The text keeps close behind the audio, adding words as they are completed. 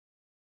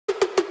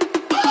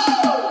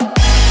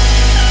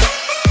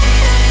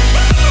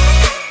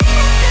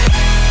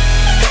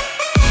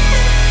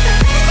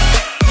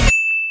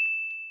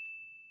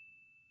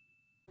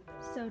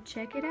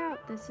check it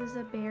out. This is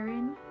a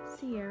barren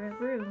Sierra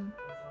room.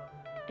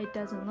 It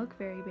doesn't look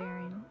very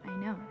barren, I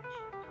know,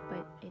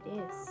 but it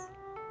is.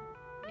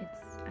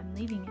 I'm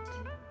leaving it.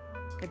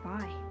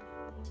 Goodbye.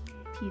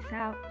 Peace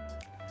out.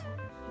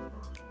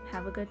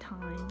 Have a good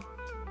time.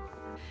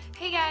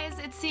 Hey guys,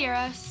 it's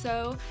Sierra.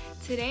 So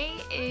today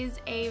is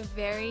a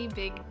very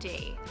big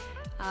day.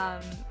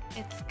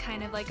 It's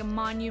kind of like a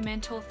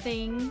monumental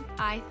thing,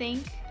 I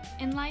think,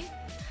 in life.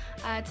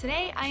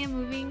 Today I am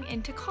moving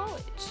into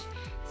college.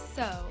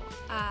 So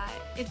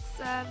it's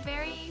a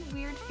very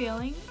weird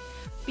feeling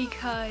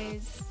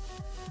because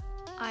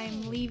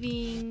I'm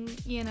leaving,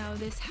 you know,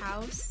 this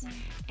house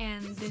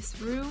and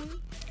this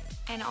room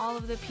and all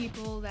of the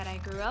people that I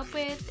grew up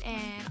with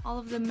and all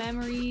of the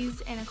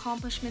memories and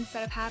accomplishments that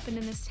have happened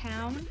in this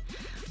town.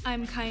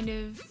 I'm kind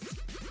of,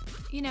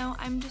 you know,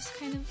 I'm just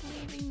kind of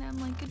leaving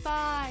them like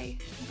goodbye.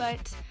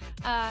 But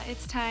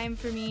it's time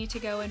for me to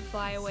go and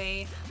fly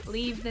away,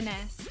 leave the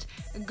nest,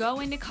 go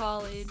into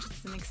college.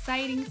 It's an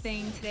exciting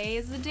thing. Today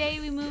is the day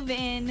we move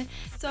in,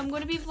 so I'm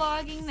going to be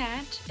vlogging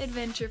that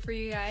adventure for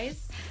you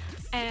guys.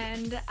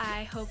 And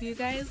I hope you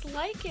guys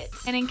like it.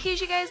 And in case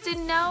you guys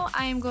didn't know,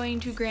 I am going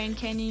to Grand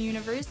Canyon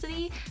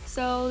University,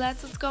 so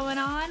that's what's going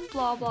on,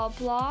 blah blah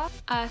blah.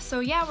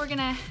 So yeah, we're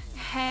gonna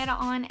head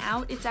on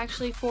out. It's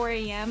actually 4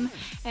 a.m.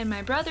 and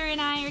my brother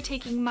and I are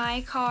taking my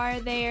car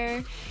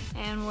there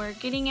and we're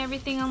getting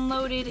everything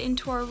unloaded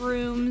into our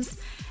rooms,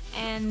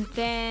 and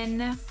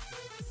then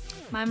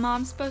my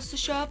mom's supposed to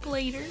show up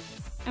later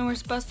and we're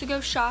supposed to go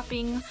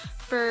shopping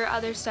for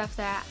other stuff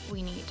that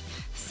we need.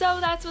 So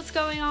that's what's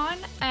going on.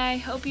 I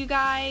hope you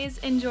guys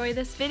enjoy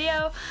this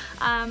video.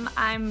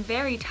 I'm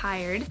very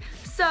tired,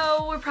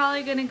 so we're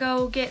probably gonna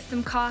go get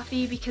some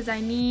coffee because I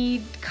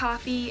need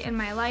coffee in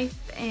my life,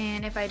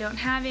 and if I don't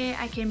have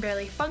it, I can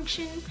barely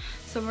function.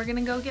 So we're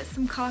gonna go get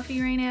some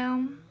coffee right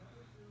now.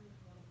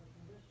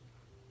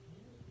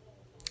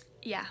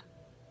 Yeah.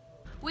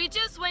 We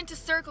just went to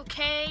Circle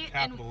K.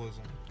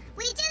 Capitalism.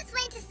 We just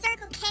went to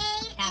Circle K.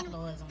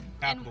 Capitalism.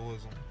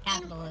 Capitalism.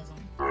 Capitalism.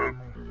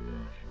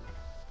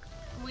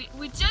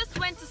 We just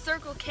went to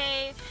Circle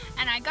K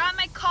and I got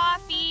my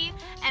coffee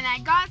and I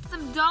got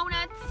some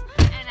donuts,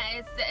 and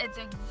it's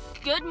a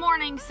good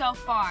morning so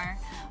far.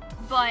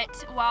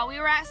 But while we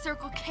were at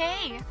Circle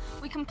K,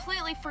 we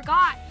completely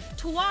forgot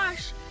to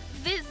wash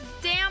this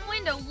damn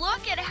window.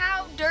 Look at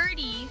how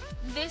dirty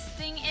this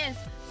thing is.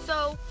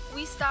 So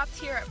we stopped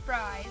here at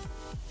Fry's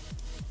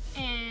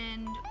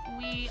and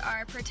we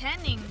are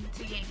pretending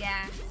to get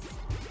gas,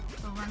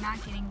 but we're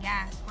not getting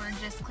gas. We're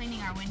just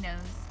cleaning our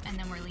windows and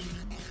then we're leaving.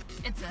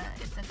 It's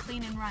a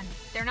clean and run.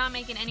 They're not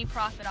making any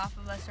profit off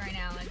of us right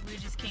now. Like, we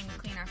just came to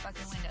clean our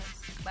fucking windows.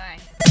 Bye.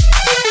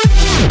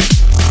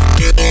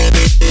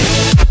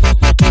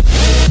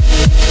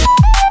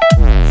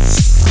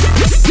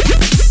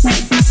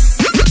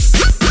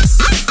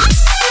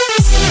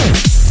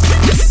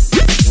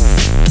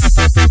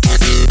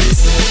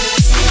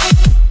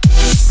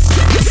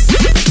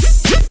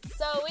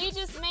 So we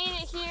just made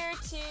it here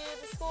to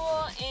the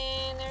school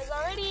and there's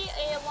already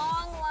a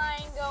long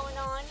line going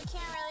on. You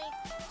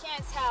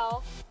can't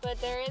tell, but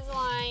there is a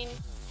line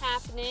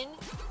happening.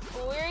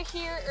 We're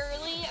here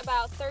early,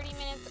 about 30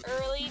 minutes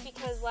early,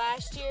 because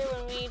last year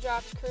when we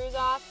dropped Cruz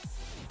off,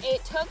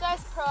 it took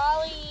us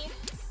probably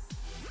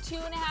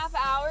 2.5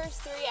 hours,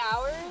 3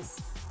 hours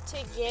to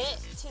get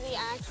to the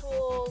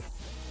actual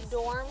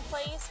dorm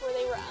place where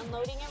they were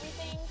unloading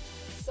everything.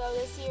 So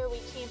this year we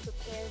came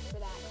prepared for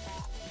that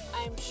crap.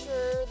 I'm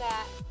sure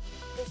that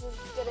this is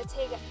gonna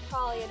take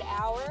probably an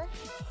hour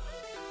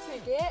to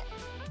get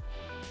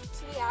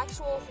to the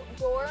actual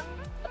dorm.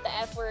 The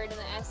F word and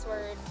the S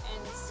word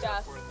and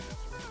stuff.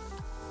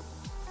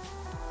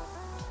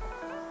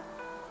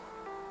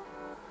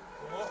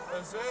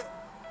 What is it?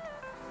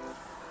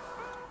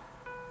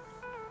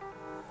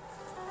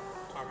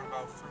 Talking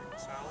about fruit and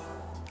salad?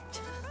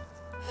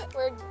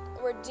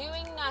 We're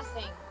doing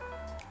nothing.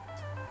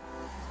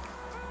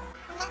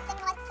 Nothing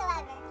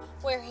whatsoever.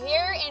 We're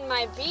here in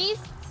my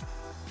beast.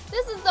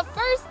 This is the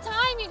first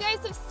time you guys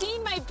have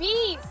seen my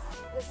beast.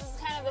 This is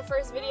kind of the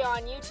first video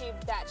on YouTube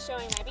that's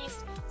showing my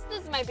beast. So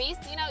this is my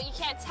beast. You know, you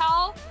can't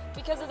tell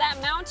because of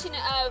that mountain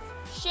of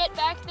shit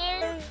back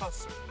there.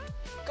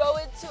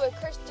 Going to a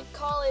Christian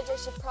college, I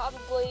should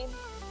probably,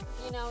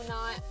 you know,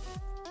 not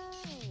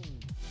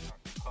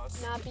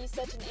be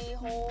such an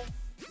a-hole,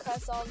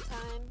 cuss all the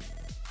time.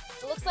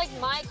 It looks like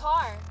my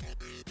car,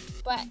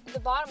 but the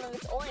bottom of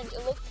it's orange.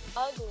 It looked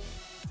ugly.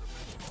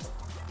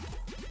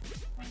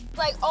 It's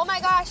like, oh my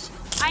gosh,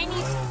 I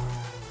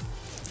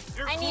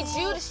need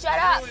you to shut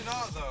up. Really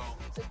not, though.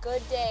 It's a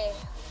good day.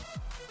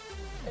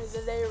 It's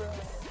a day road.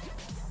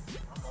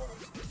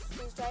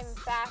 He was driving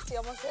fast. He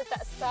almost hit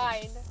that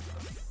sign.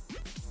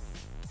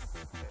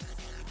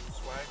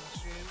 Swag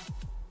machine.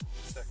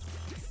 Sex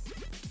machine.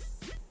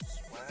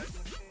 Swag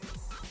machine.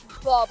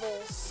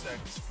 Bubbles. Sex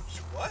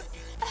machine. What?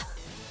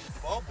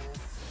 Bubbles?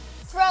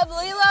 From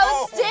Lilo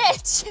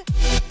and Stitch.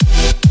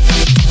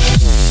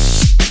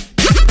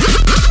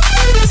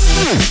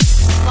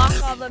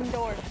 Lock all them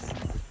doors.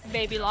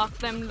 Baby, lock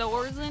them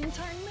doors and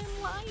turn them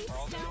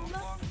lights down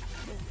low.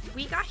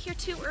 We got here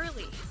too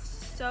early,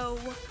 so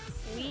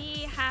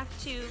we have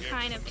to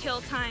kind of kill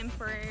time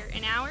for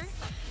an hour,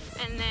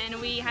 and then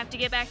we have to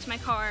get back to my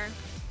car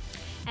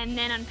and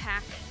then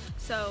unpack.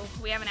 So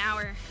we have an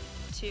hour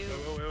to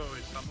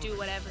do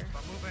whatever.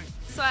 Stop moving.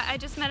 So I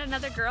just met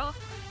another girl,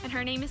 and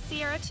her name is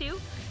Sierra too,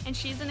 and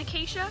she's an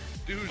Acacia.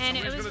 Dude, and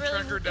it was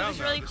really,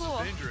 really cool.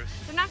 This is dangerous.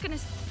 They're not gonna.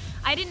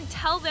 I didn't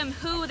tell them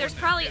who. There's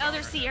probably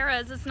other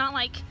Sierras. It's not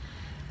like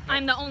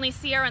I'm the only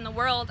Sierra in the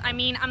world. I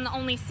mean, I'm the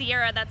only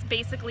Sierra that's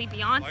basically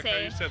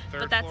Beyonce,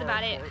 but that's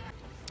about it.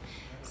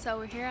 So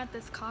we're here at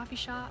this coffee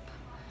shop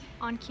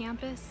on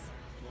campus,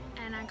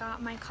 and I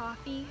got my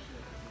coffee,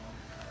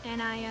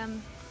 and I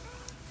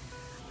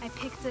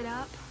picked it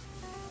up,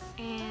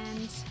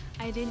 and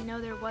I didn't know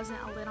there wasn't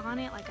a lid on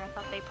it. Like, I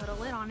thought they put a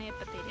lid on it,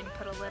 but they didn't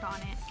put a lid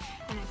on it.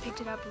 And I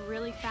picked it up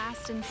really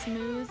fast and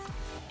smooth,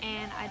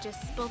 and I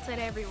just spilt it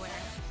everywhere.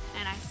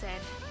 And I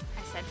said,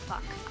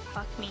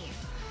 fuck me.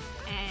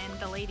 And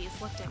the ladies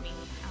looked at me.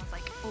 I was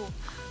like, oh,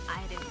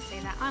 I didn't say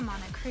that. I'm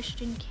on a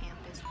Christian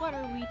campus. What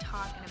are we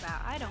talking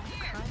about? I don't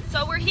cut.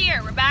 So we're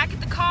here. We're back at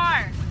the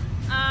car.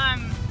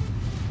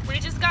 We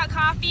just got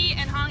coffee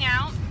and hung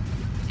out,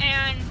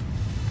 and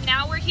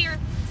now we're here,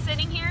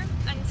 sitting here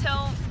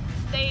until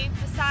they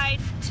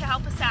decide to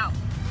help us out.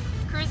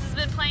 Cruz has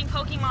been playing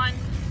Pokemon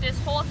this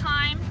whole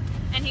time,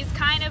 and he's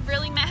kind of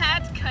really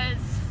mad because,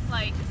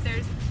 like,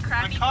 there's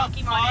crappy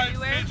Pokemon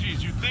everywhere.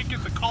 Pidgeys. You think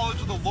at the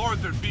College of the Lord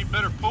there'd be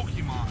better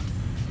Pokemon?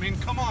 I mean,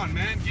 come on,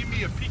 man. Give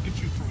me a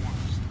Pikachu for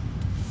once.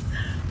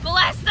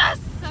 Bless us!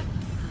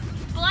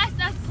 Bless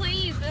us,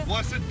 please!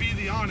 Blessed be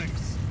the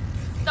Onyx.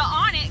 The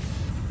Onyx?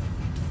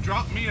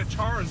 Drop me a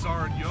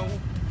Charizard, yo.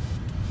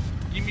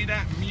 Give me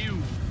that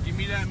Mew. Give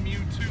me that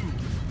Mewtwo.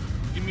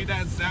 Give me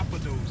that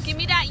Zapdos. Give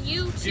me that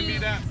U2. Give me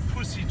that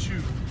Pussy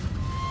Chew.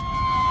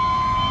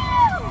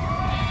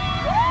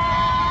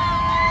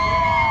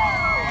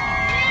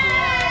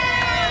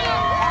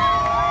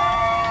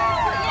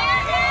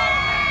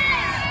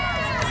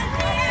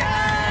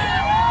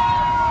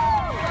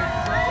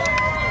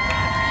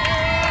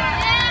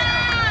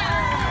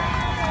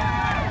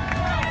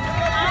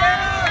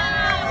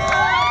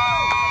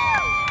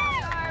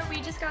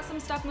 We just got some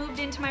stuff moved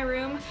into my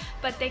room,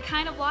 but they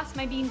kind of lost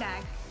my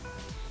beanbag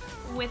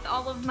with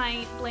all of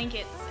my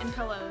blankets and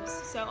pillows,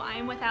 so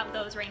I'm without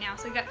those right now.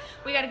 So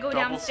we got to go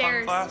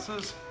downstairs.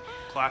 Sunglasses,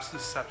 class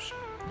deception.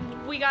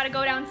 We got to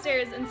go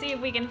downstairs and see if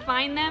we can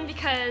find them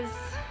because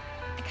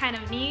I kind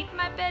of need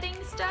my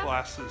bedding stuff.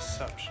 Class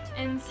deception.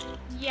 And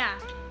yeah,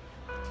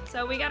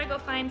 so we got to go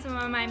find some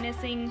of my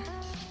missing,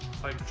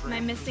 Like my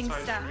missing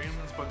stuff.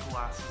 Dreams, but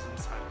glasses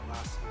inside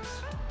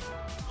glasses.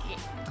 Yeah,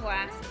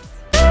 glasses.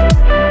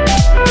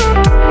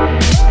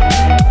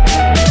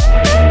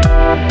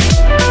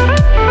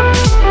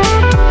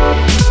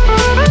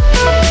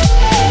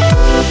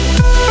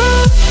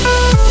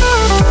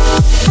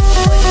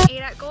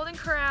 Ate at Golden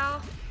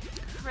Corral.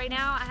 Right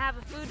now I have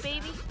a food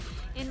baby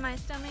in my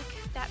stomach,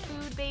 that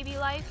food baby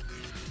life.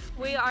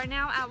 We are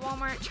now at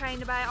Walmart trying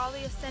to buy all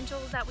the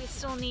essentials that we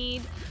still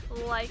need,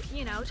 like,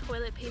 you know,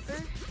 toilet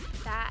paper.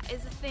 That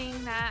is a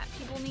thing that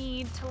people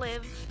need to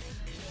live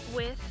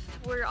with.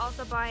 We're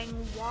also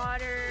buying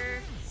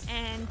water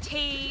and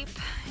tape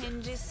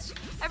and just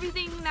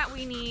everything that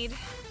we need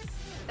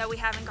that we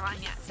haven't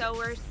gotten yet. So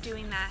we're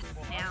doing that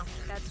now.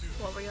 That's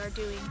what we are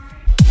doing.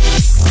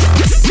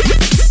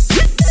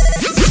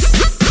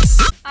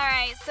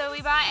 Alright, so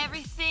we bought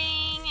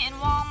everything in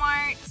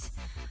Walmart.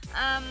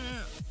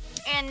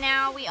 And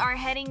now we are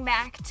heading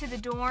back to the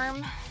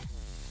dorm.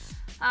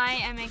 I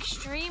am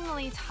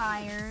extremely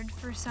tired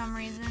for some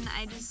reason.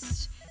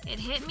 It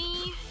hit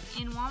me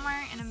in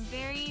Walmart and I'm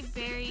very,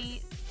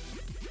 very,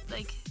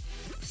 like,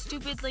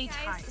 stupidly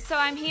tired. So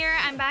I'm here,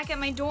 I'm back at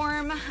my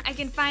dorm. I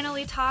can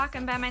finally talk,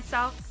 I'm by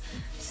myself.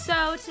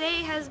 So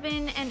today has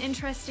been an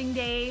interesting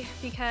day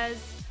because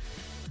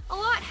a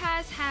lot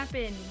has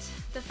happened.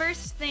 The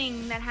first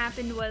thing that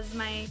happened was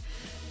my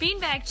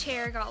beanbag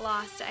chair got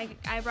lost.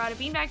 I brought a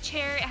beanbag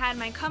chair. It had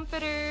my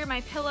comforter,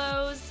 my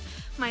pillows,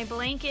 my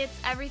blankets,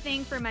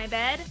 everything for my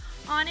bed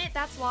on it.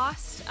 That's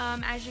lost.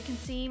 As you can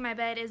see, my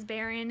bed is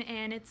barren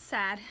and it's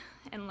sad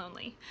and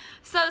lonely.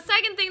 So the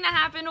second thing that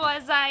happened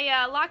was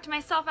I locked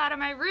myself out of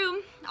my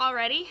room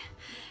already,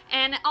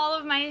 and all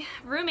of my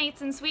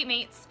roommates and suite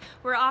mates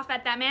were off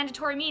at that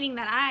mandatory meeting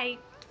that I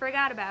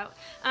forgot about.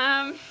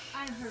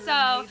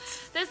 So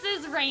this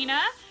is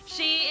Raina.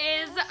 She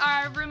is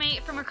our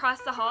roommate from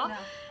across the hall. No,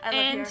 I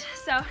live here.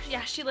 So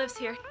yeah, she lives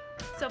here.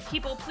 So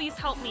people, please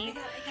help me.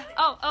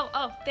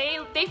 Oh,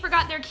 they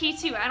forgot their key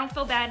too. I don't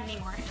feel bad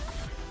anymore.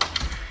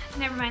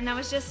 Never mind, that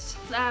was just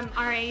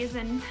RAs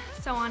and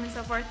so on and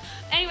so forth.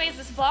 Anyways,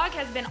 this vlog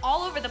has been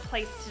all over the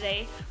place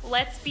today.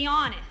 Let's be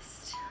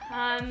honest.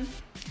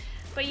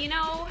 But you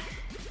know,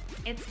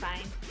 it's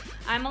fine.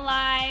 I'm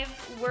alive,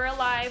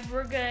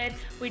 we're good.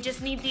 We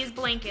just need these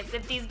blankets.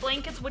 If these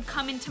blankets would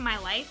come into my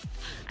life,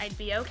 I'd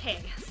be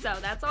okay. So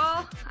that's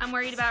all I'm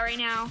worried about right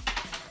now.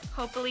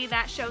 Hopefully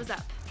that shows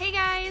up. Hey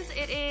guys,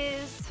 it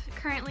is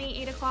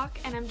currently 8 o'clock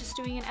and I'm just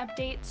doing an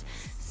update.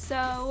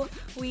 So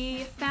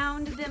we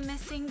found the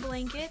missing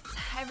blankets.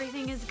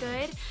 Everything is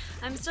good.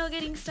 I'm still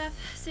getting stuff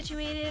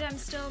situated. I'm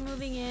still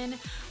moving in,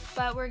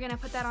 but we're gonna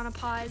put that on a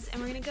pause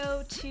and we're gonna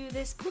go to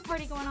this pool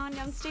party going on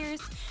downstairs.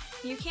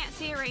 You can't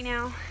see it right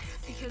now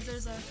because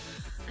there's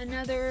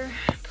another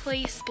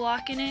place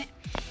blocking it.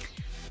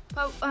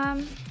 But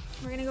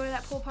we're gonna go to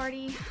that pool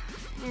party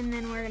and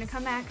then we're gonna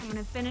come back. I'm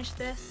gonna finish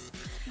this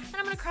and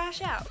I'm gonna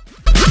crash out.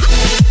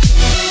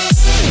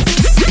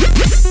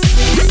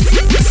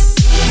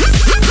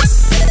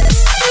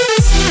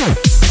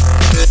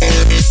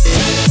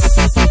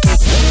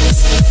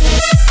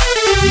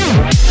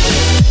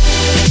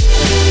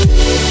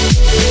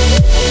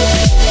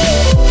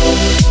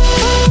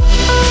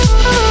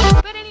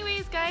 But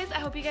anyways, guys, I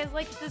hope you guys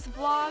liked this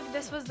vlog.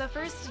 This was the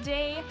first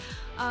day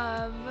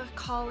of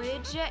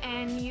college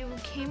and you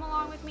came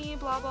along with me,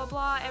 blah blah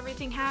blah.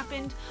 Everything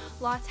happened,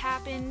 lots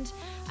happened.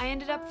 I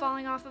ended up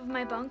falling off of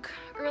my bunk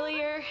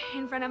earlier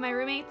in front of my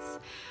roommates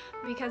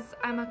because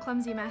I'm a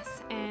clumsy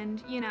mess,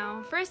 and you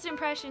know, first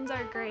impressions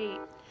are great.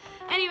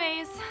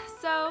 Anyways,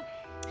 so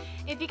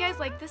if you guys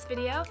like this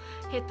video,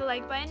 hit the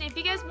like button. If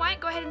you guys want,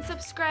 go ahead and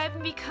subscribe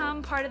and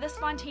become part of the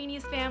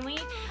Spontaneous family.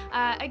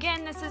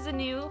 Again, this is a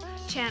new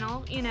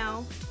channel, you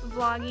know,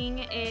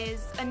 vlogging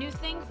is a new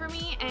thing for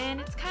me and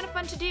it's kind of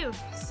fun to do.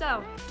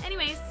 So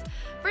anyways,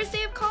 first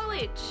day of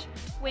college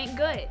went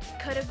good.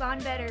 Could have gone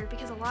better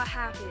because a lot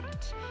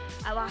happened.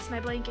 I lost my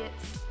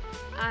blankets.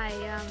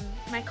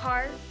 My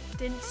car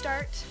didn't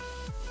start.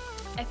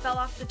 I fell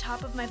off the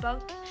top of my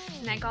bunk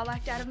and I got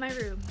locked out of my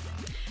room.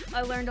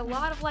 I learned a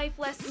lot of life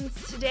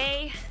lessons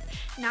today.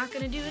 Not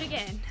gonna do it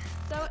again.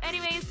 So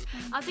anyways,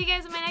 I'll see you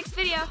guys in my next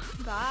video.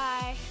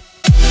 Bye.